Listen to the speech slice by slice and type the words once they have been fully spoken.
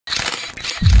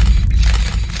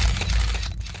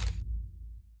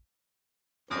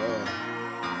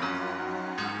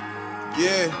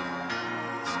Yeah.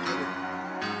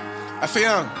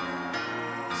 F.A.M.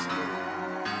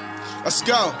 Let's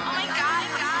go.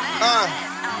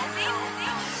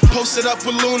 Posted up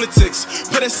with lunatics,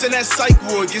 put us in that psych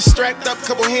ward. Get strapped up,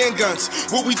 couple handguns.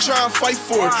 What we try and fight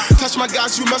for? Touch my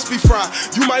guys, you must be fried.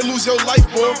 You might lose your life,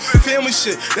 boy. Family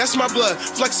shit, that's my blood.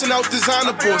 Flexing out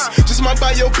designer boys. Just might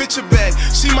buy your bitch a bag.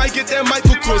 She might get that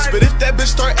Michael Kors, but if that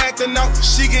bitch start acting out,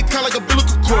 she get kinda like a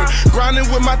umbilical cord. Grinding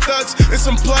with my thugs and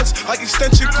some plugs like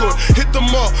extension cord. Hit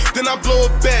them all, then I blow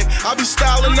it back. I be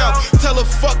styling out. Tell a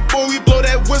fuck boy we blow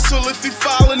that whistle if he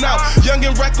falling out. Young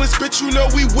and reckless, bitch, you know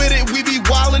we with it. We be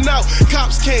wildin' out.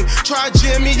 Cops came, tried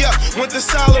jam me up, went the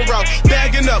silent route,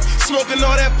 bagging up, smoking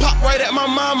all that pop right at my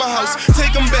mama house.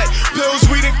 Take them back, pills,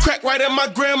 weed and crack right at my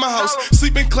grandma house.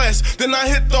 Sleep in class, then I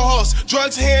hit the horse,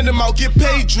 drugs hand them out, get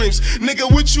paid dreams.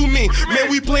 Nigga, what you mean?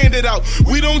 Man, we planned it out.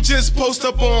 We don't just post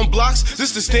up on blocks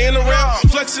just to stand around,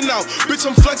 flexing out. Bitch,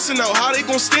 I'm flexing out. How they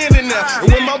gon' stand it now?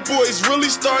 And when my boys really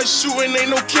start shooting, ain't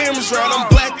no cameras round. I'm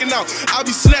blacking out. I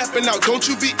be snapping out. Don't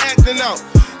you be acting out.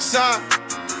 Sign.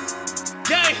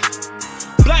 Yeah.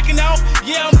 Blacking out,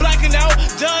 yeah, I'm blacking out.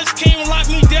 Judge came and locked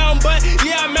me down, but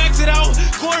yeah, I maxed it out.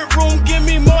 Courtroom, give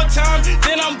me more time,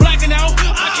 then I'm blacking out.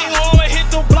 I came home and hit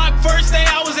the block first day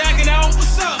I was acting out.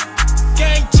 What's up?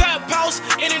 Gang, trap house,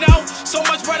 in and out. So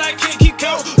much bread I can't keep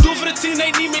count. Do for the team,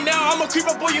 they need me now. I'm a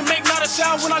creeper boy, you make not a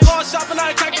sound. When I go out shopping,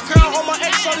 I attack the crowd. On my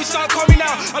ex, shorty start call me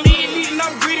now. I'm eating,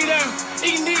 I'm greedy now.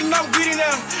 Eating, I'm greedy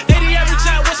now. 80 every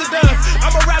chat, what's it done?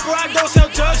 I'm a rapper, I don't sell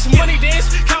drugs. Money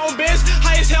dance, counting bins.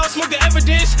 High as hell, smoke the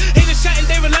evidence. Haters chatting,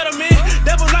 they will let them in.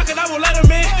 Devil knocking, I will let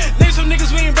them in. Name some niggas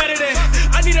we ain't better than.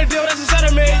 I need a deal, that's a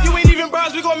settlement. You ain't even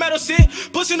bros, we gon' metal shit.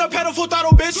 Pushing a pedal, full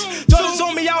throttle, bitch. Jordan's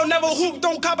on me, I'll never hoop.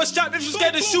 Don't cop a shot if you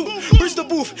scared to shoot. Breach the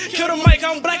booth, kill the mic,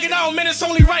 I'm blacking out, man, it's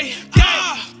only right.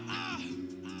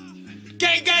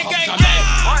 Gang, gang, gang, gang.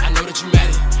 I know that you mad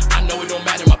at. I know it don't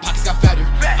matter, my pockets got fatter.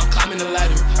 I'm climbing the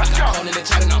ladder. I got calling and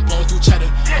chatting, I'm blowing through cheddar.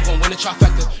 I'm gonna win the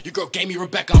trifecta. Your girl gave me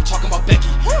Rebecca, I'm talking about Becky.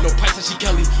 No price that she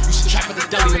Kelly. You should trap at the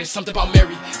deli when it's something about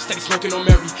Mary. Steady smoking on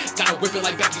Mary. Gotta whip it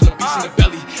like Becky, no beast in the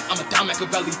belly. I'm a down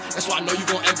Machiavelli, that's why I know you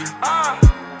gon' envy.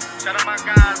 Shout out my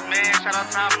guys, man. Shout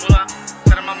out Top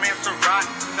Shout out my man Ciroc.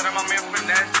 Shout out my man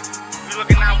Finesse. We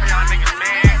looking out for y'all niggas,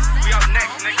 man. We out